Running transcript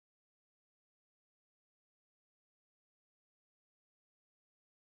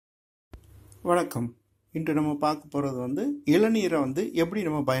வணக்கம். இன்று நம்ம பார்க்க போகிறது இளநீரை எப்படி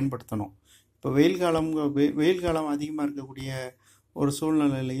நம்ம பயன்படுத்தணும். இப்போ வெயில் காலம் அதிகமாக இருக்கக்கூடிய ஒரு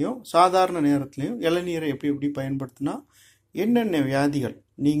சூழ்நிலையிலையும் சாதாரண நேரத்துலையும் இளநீரை எப்படி பயன்படுத்தினா என்னென்ன வியாதிகள்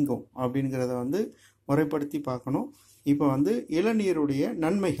நீங்கும் அப்படிங்கிறத முறைப்படுத்தி பார்க்கணும். இப்போ இளநீருடைய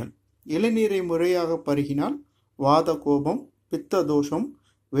நன்மைகள். இளநீரை முறையாக பருகினால் வாத கோபம், பித்த தோஷம்,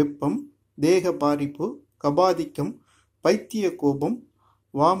 வெப்பம், தேக பாரிப்பு, கபாதிக்கம், பைத்திய கோபம்,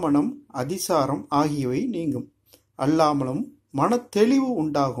 வாமனம், அதிசாரம் ஆகியவை நீங்கும். அல்லாமலும் மனத்தெளிவு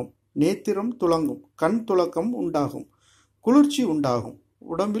உண்டாகும், நேத்திரம் துலங்கும், கண் துலக்கம் உண்டாகும், குளிர்ச்சி உண்டாகும்,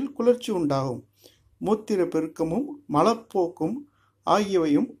 உடம்பில் குளிர்ச்சி உண்டாகும், மூத்திர பெருக்கமும் மலப்போக்கும்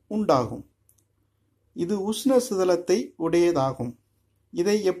ஆகியவையும் உண்டாகும். இது உஷ்ண சிதலத்தை உடையதாகும்.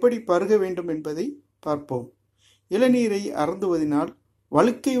 இதை எப்படி பருக வேண்டும் என்பதை பார்ப்போம். இளநீரை அருந்துவதினால்,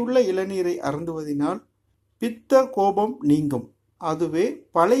 வழுக்கையுள்ள இளநீரை அருந்துவதினால் பித்த கோபம் நீங்கும். அதுவே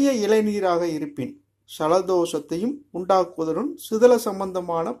பழைய இளநீராக இருப்பின் சலதோஷத்தையும் உண்டாக்குவதுடன் சிதல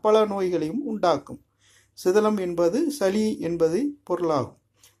சம்பந்தமான பல நோய்களையும் உண்டாக்கும். சிதலம் என்பது சளி என்பது பொருளாகும்.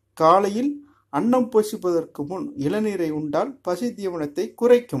 காலையில் அன்னம் பொசிப்பதற்கு முன் இளநீரை உண்டால் பசி தீவனத்தை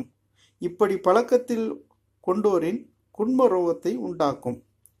குறைக்கும். இப்படி பழக்கத்தில் கொண்டோரின் குன்ம ரோகத்தை உண்டாக்கும்.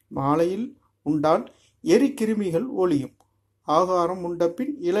 மாலையில் உண்டால் எரிக்கிருமிகள் ஒழியும். ஆகாரம்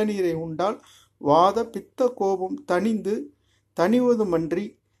உண்டபின் இளநீரை உண்டால் வாத பித்த கோபம் தணிவதுமன்றி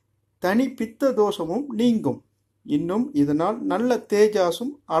தனி பித்த தோஷமும் நீங்கும். இன்னும் இதனால் நல்ல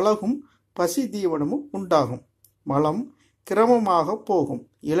தேஜாசும் அழகும் பசி தீவனமும் உண்டாகும். மலம் கிரமமாக போகும்.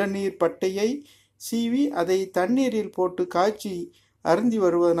 இளநீர் பட்டையை சீவி அதை தண்ணீரில் போட்டு காய்ச்சி அருந்தி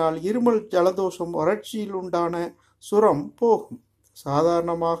வருவதனால் இருமல், ஜலதோஷம், வறட்சியில் உண்டான சுரம் போகும்.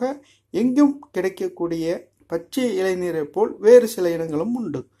 சாதாரணமாக எங்கும் கிடைக்கக்கூடிய பச்சை இளநீரை போல் வேறு சில இனங்களும்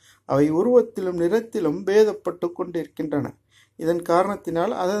உண்டு. அவை உருவத்திலும் நிறத்திலும் பேதப்பட்டு கொண்டிருக்கின்றன. இதன்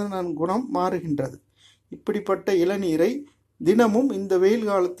காரணத்தினால் அதன் குணம் மாறுகின்றது. இப்படிப்பட்ட இளநீரை தினமும் இந்த வெயில்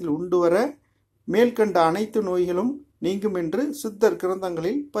காலத்தில் உண்டு வர மேல்கண்ட அனைத்து நோய்களும் நீங்கும் என்று சித்தர்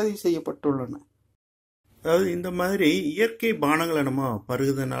கிரந்தங்களில் பதிவு செய்யப்பட்டுள்ளன. அதாவது இந்த மாதிரி இயற்கை பானங்களை நம்ம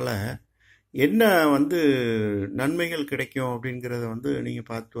பருகுதனால என்ன நன்மைகள் கிடைக்கும் அப்படிங்கிறத நீங்கள்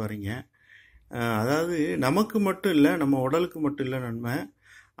பார்த்து வரீங்க. அதாவது நமக்கு மட்டும் இல்லை, நம்ம உடலுக்கு மட்டும் இல்லை நன்மை,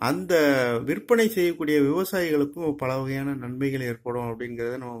 அந்த விற்பனை செய்யக்கூடிய விவசாயிகளுக்கும் பல வகையான நன்மைகள் ஏற்படும்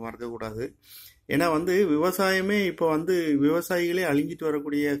அப்படிங்கிறத நம்ம மறக்கக்கூடாது. ஏன்னா விவசாயமே இப்போ விவசாயிகளே அழிஞ்சிட்டு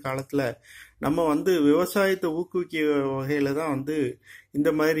வரக்கூடிய காலத்தில் நம்ம விவசாயத்தை ஊக்குவிக்க வகையில் தான்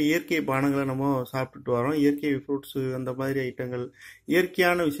இந்த மாதிரி இயற்கை பானங்களை நம்ம சாப்பிட்டுட்டு வரோம். இயற்கை ஃப்ரூட்ஸு, அந்த மாதிரி ஐட்டங்கள்,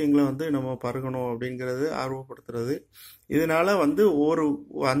 இயற்கையான விஷயங்களை நம்ம பருகணும் அப்படிங்கிறது ஆர்வப்படுத்துறது. இதனால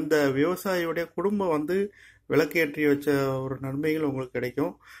அந்த விவசாயியுடைய குடும்பம் விளக்கேற்றி வச்ச ஒரு நன்மைகள் உங்களுக்கு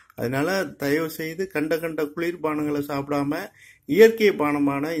கிடைக்கும். அதனால தயவு செய்து கண்ட குளிர்பானங்களை சாப்பிடாம இயற்கை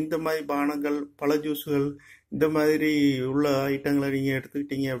பானமான இந்த மாதிரி பானங்கள், பழ ஜூஸுகள், இந்த மாதிரி உள்ள ஐட்டங்களை நீங்கள்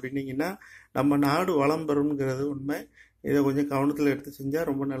எடுத்துக்கிட்டீங்க அப்படின்னீங்கன்னா நம்ம நாடு வளம் பெறும்ங்கிறது உண்மை. இதை கொஞ்சம் கவனத்தில் எடுத்து செஞ்சால்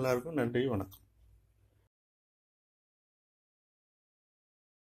ரொம்ப நல்லாயிருக்கும். நன்றி, வணக்கம்.